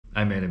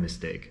I made a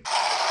mistake.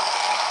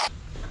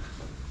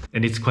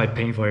 And it's quite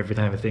painful every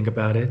time I think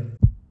about it.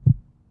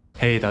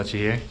 Hey, Daw-Chih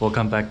here.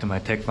 Welcome back to my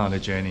tech founder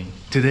journey.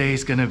 Today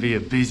is gonna be a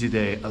busy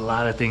day, a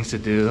lot of things to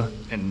do,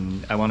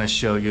 and I wanna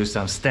show you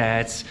some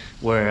stats,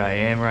 where I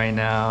am right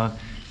now,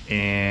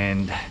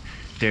 and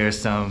there's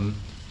some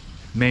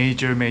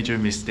major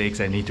mistakes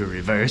I need to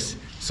reverse.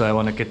 So I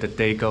wanna get the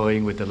day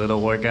going with a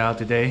little workout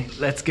today.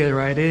 Let's get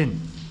right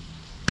in.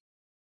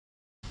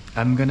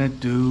 I'm gonna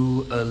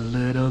do a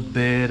little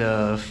bit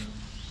of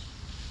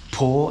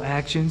pull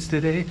actions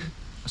today.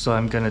 So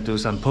I'm gonna do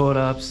some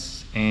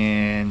pull-ups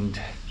and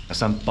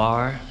some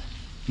bar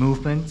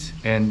movements,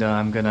 and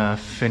I'm gonna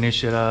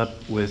finish it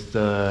up with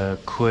a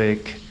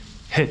quick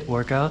HIIT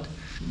workout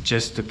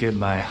just to get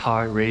my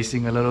heart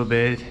racing a little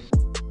bit.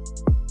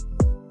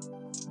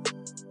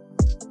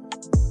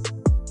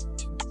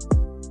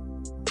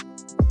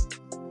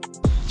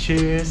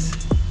 Cheers!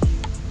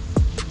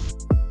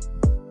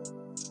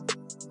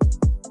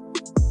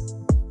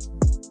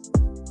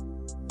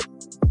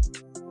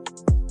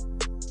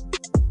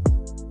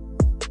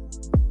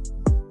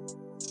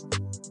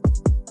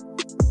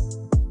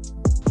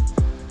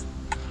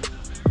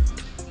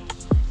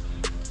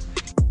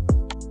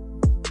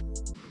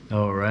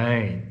 All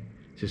right,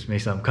 just made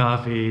some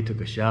coffee, took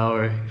a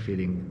shower,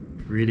 feeling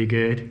really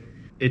good.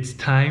 It's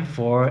time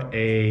for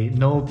a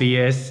no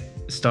BS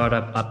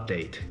startup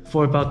update.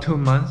 For about 2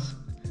 months,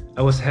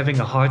 I was having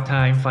a hard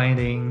time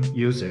finding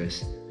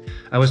users.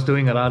 I was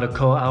doing a lot of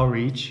cold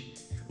outreach,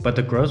 but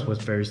the growth was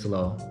very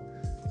slow.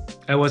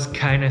 I was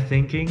kind of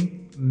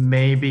thinking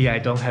maybe I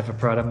don't have a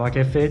product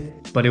market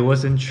fit, but it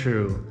wasn't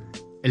true.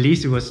 At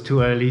least it was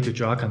too early to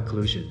draw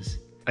conclusions.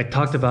 I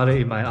talked about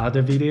it in my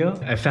other video.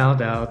 I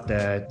found out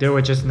that there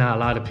were just not a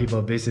lot of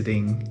people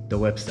visiting the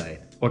website.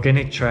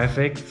 Organic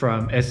traffic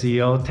from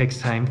SEO takes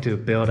time to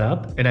build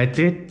up, and I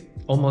did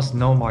almost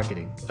no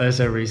marketing. As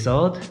a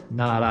result,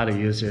 not a lot of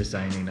users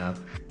signing up.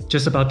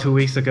 Just about 2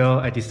 weeks ago,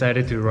 I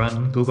decided to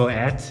run Google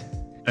Ads.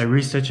 I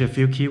researched a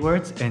few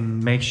keywords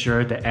and make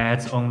sure the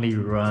ads only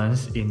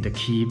runs in the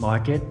key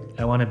market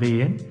I want to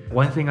be in.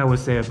 One thing I would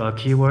say about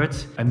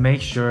keywords, I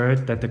make sure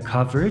that the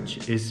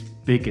coverage is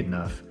big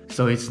enough.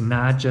 So it's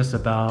not just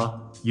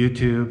about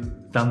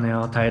YouTube,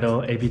 thumbnail,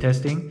 title, A/B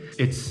testing.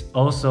 It's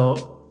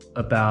also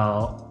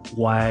about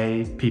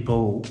why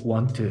people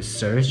want to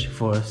search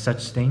for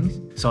such things.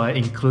 So I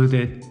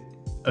included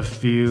a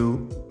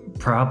few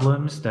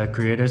problems that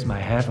creators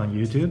might have on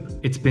YouTube.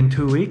 It's been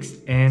 2 weeks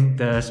and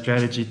the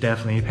strategy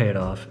definitely paid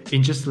off.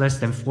 In just less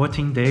than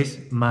 14 days,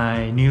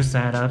 my new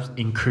signups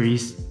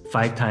increased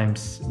 5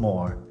 times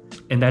more.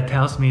 And that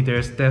tells me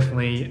there's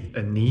definitely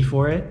a need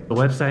for it. The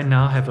website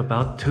now have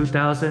about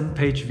 2,000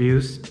 page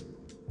views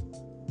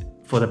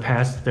for the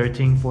past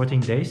 13,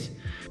 14 days,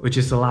 which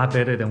is a lot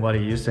better than what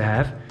it used to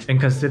have. And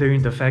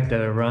considering the fact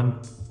that I run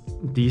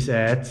these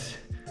ads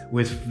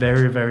with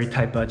very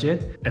tight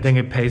budget, I think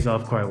it pays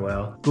off quite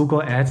well.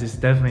 Google Ads is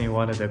definitely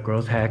one of the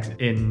growth hacks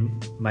in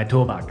my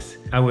toolbox.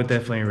 I would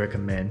definitely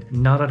recommend.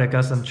 Now that I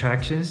got some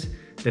tractions,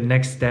 the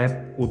next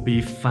step would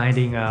be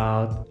finding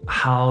out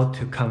how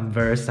to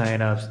convert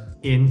signups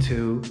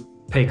into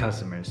paid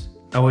customers.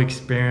 I will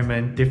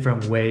experiment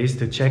different ways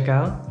to check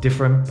out,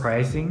 different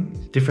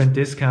pricing, different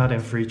discount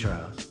and free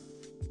trials.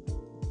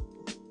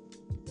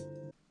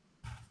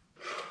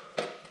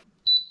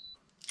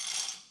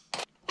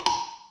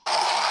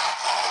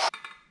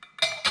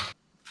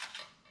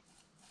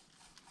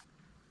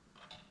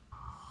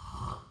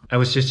 I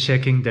was just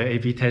checking the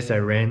A/B tests I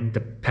ran the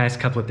past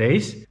couple of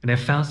days, and I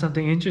found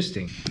something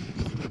interesting.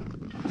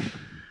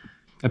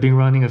 I've been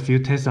running a few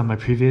tests on my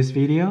previous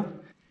video,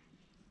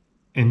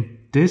 and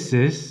this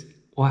is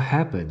what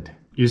happened.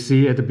 You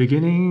see, at the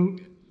beginning,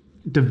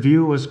 the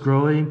view was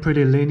growing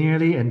pretty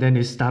linearly, and then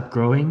it stopped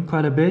growing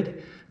quite a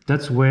bit.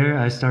 That's where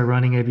I started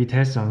running A/B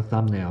tests on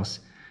thumbnails.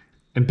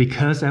 And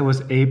because I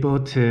was able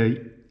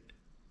to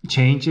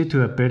change it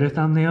to a better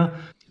thumbnail,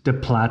 the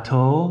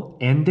plateau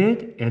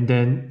ended, and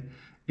then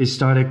it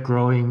started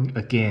growing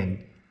again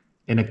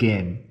and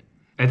again.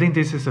 I think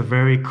this is a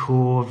very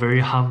cool, very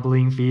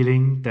humbling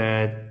feeling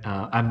that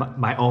I'm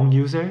my own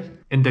user.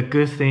 And the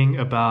good thing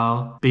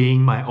about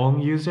being my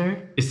own user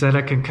is that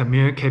I can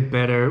communicate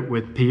better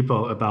with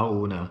people about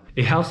Oona.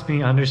 It helps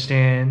me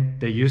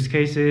understand the use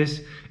cases,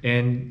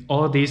 and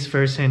all these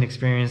first-hand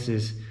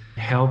experiences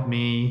help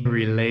me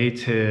relate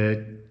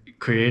to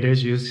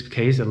creators' use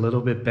case a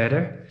little bit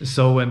better.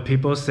 So when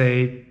people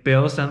say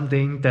build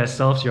something that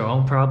solves your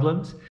own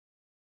problems,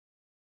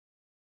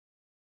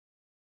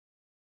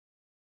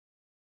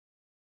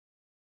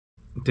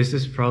 this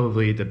is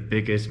probably the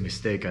biggest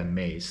mistake I've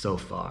made so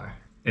far.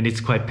 And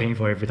it's quite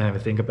painful every time I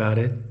think about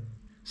it.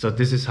 So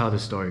this is how the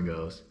story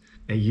goes.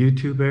 A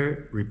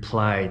YouTuber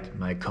replied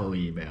my cold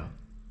email.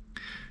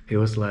 He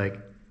was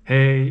like,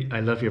 "Hey, I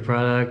love your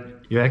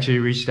product. You actually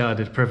reached out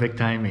at the perfect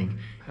timing.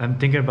 I'm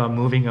thinking about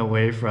moving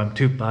away from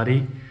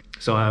TubeBuddy,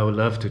 so I would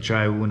love to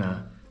try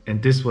Oona."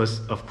 And this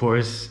was, of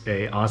course,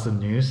 awesome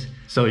news.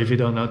 So if you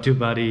don't know,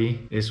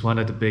 TubeBuddy is one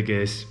of the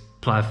biggest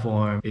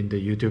platform in the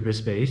YouTuber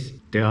space.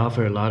 They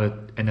offer a lot of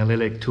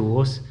analytic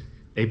tools,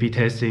 A/B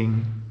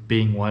testing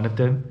being one of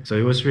them. So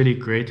it was really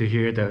great to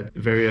hear that a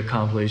very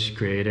accomplished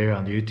creator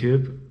on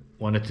YouTube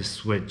wanted to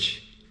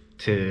switch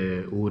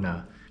to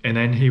Una. And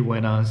then he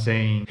went on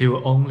saying he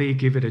will only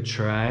give it a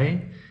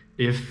try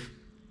if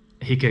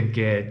he can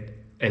get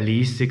at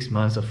least 6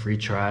 months of free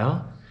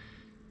trial,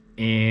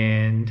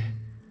 and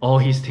all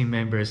his team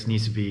members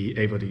needs to be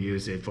able to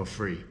use it for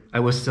free. I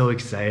was so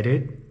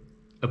excited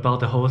about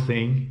the whole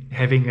thing.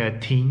 Having a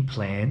team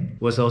plan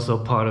was also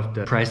part of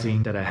the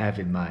pricing that I have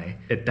in mind.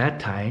 At that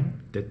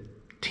time, the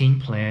team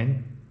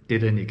plan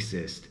didn't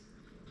exist.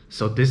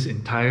 So this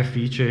entire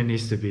feature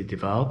needs to be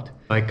developed.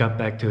 I got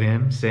back to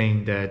him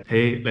saying that,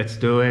 hey, let's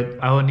do it.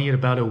 I will need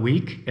about a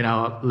week and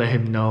I'll let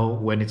him know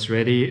when it's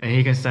ready and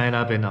he can sign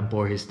up and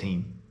onboard his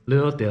team.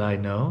 Little did I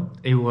know,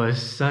 it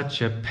was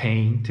such a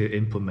pain to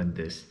implement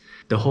this.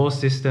 The whole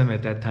system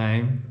at that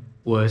time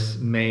was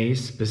made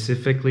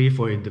specifically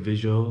for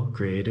individual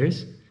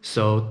creators.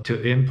 So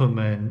to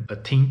implement a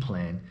team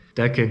plan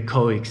that can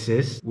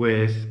coexist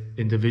with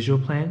individual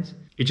plans,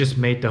 it just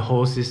made the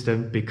whole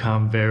system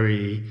become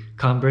very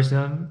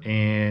cumbersome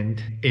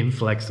and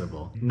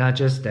inflexible. Not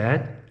just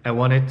that, I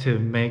wanted to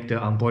make the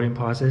onboarding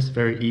process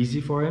very easy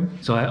for him.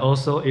 So I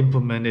also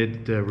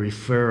implemented the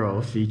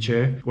referral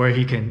feature where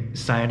he can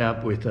sign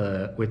up with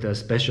a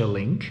special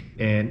link,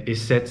 and it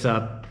sets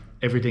up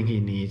everything he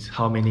needs.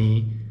 How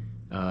many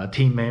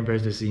team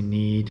members does he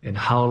need, and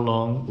how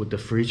long would the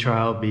free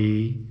trial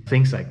be,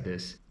 things like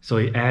this. So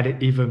he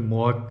added even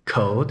more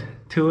code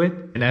to it,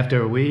 and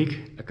after a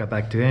week I got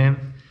back to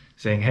him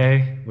saying,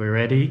 hey, we're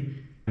ready.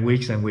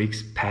 Weeks and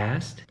weeks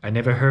passed. I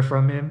never heard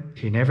from him.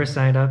 He never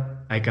signed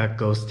up. I got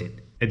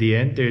ghosted. At the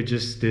end, there's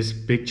just this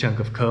big chunk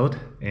of code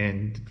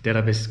and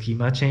database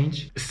schema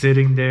change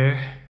sitting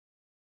there.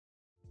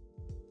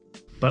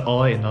 But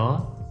all in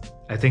all,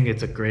 I think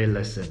it's a great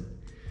lesson.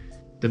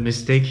 The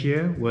mistake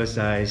here was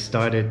I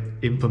started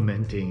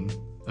implementing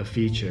a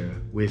feature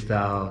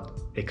without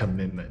a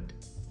commitment.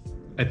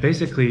 I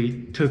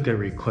basically took a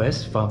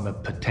request from a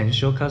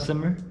potential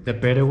customer. The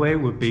better way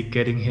would be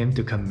getting him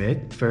to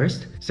commit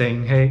first,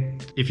 saying, hey,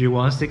 if you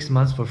want 6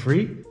 months for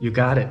free, you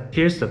got it.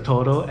 Here's the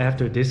total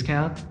after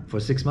discount for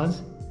 6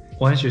 months.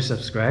 Once you're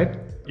subscribed,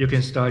 you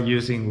can start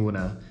using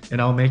Una,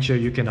 and I'll make sure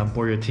you can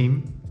onboard your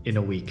team in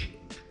a week.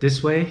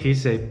 This way,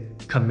 he's a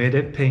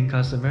committed paying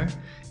customer,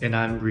 and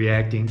I'm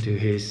reacting to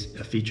his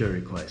feature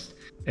request.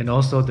 And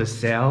also the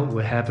sale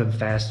will happen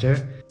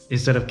faster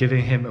instead of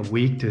giving him a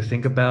week to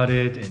think about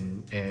it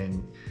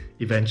and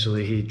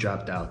eventually he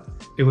dropped out.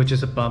 It was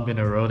just a bump in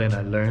the road and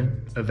I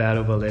learned a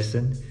valuable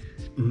lesson.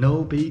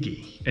 No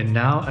biggie. And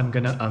now I'm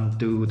gonna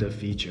undo the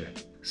feature.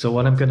 So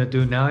what I'm gonna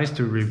do now is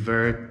to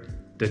revert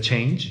the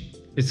change.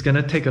 It's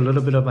gonna take a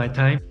little bit of my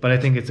time, but I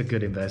think it's a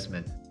good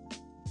investment.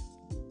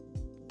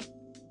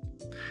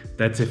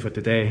 That's it for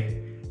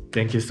today.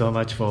 Thank you so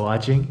much for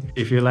watching.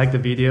 If you liked the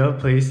video,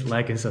 please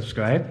like and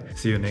subscribe.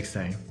 See you next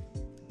time.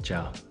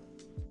 Ciao.